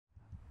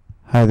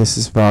Hi, this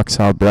is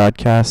Voxhaul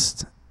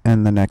Broadcast,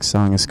 and the next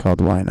song is called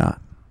Why Not?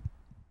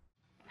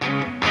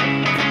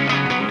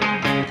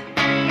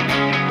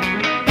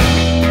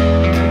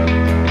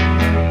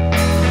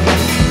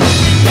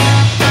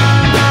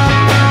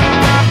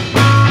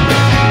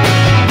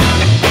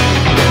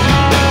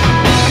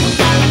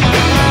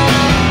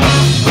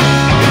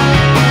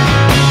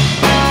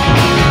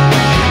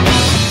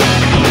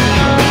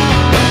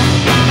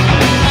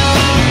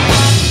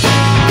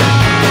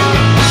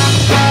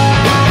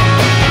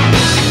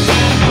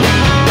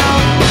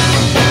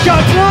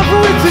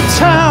 With the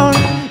town,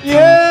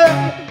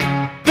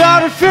 yeah,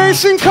 got her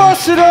facing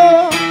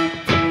Costello.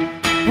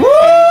 Woo!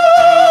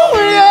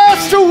 He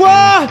asked her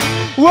why?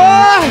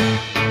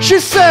 She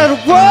said,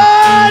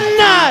 why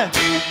not?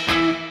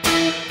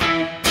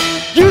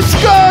 You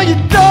scar your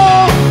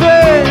dog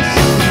face,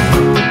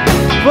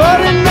 but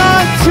in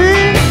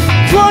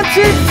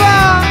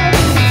 1925,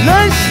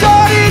 they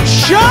started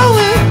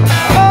showing.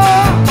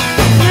 Oh,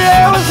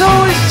 yeah, it was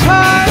always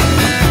time.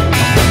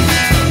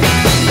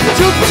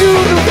 Took to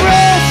the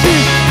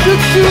rescue,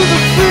 took to the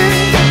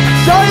feet.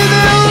 Saw you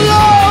there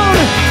alone,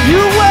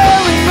 you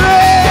wearing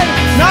red.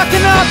 And I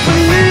cannot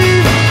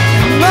believe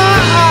in my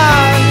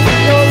eyes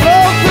you're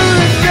over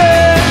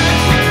again.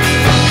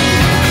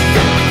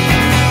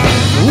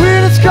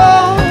 When it's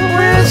gone,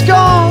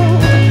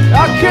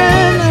 I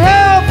can't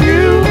help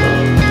you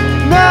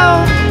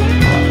now.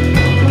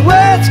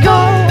 Where it's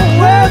gone,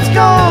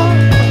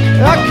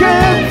 I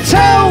can't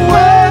tell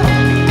where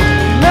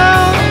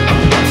now.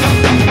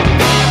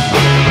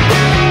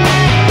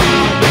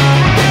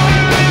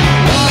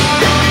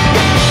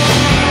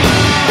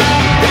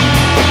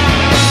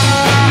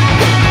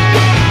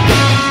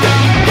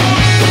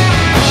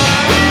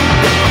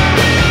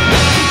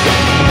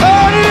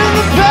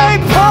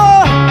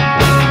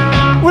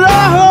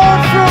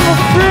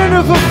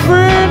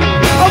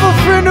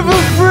 Of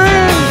a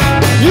friend,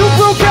 you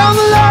broke down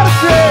the ladder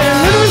train,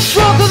 literally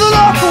struck to the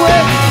lock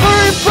away.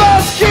 Hurry,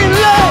 bus, king,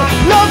 love,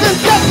 love and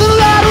death to the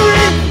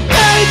lottery.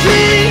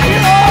 Baby,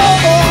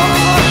 oh,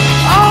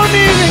 I don't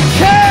even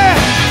care.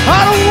 I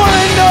don't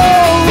wanna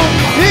know.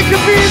 It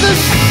could be the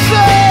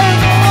same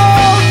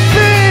old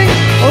thing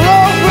all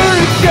over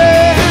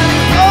again,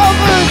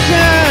 over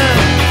again.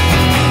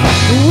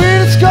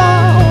 When it's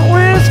gone,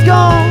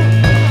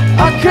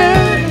 I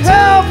can't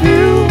help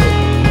you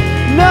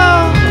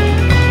now.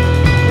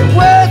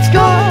 Where it's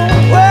gone,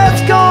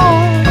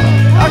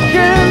 I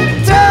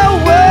can't tell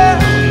where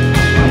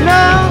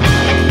now.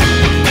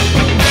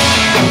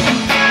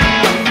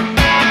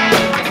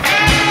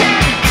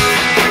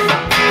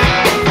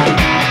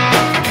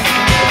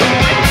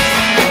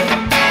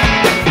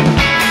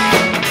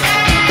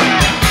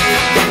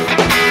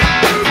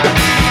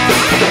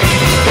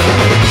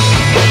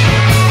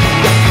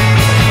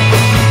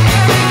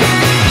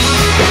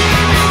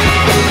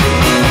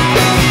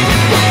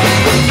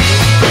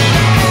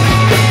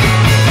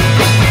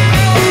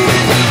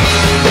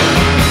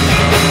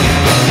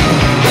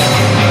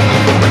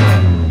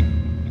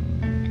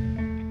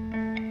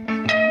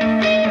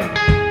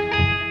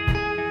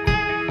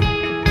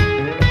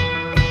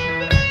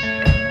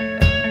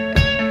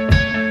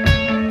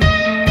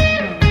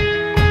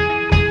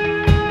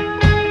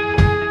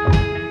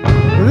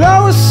 I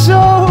was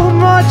so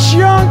much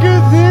younger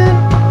then.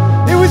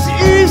 It was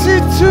easy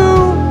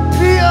to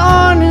be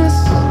honest.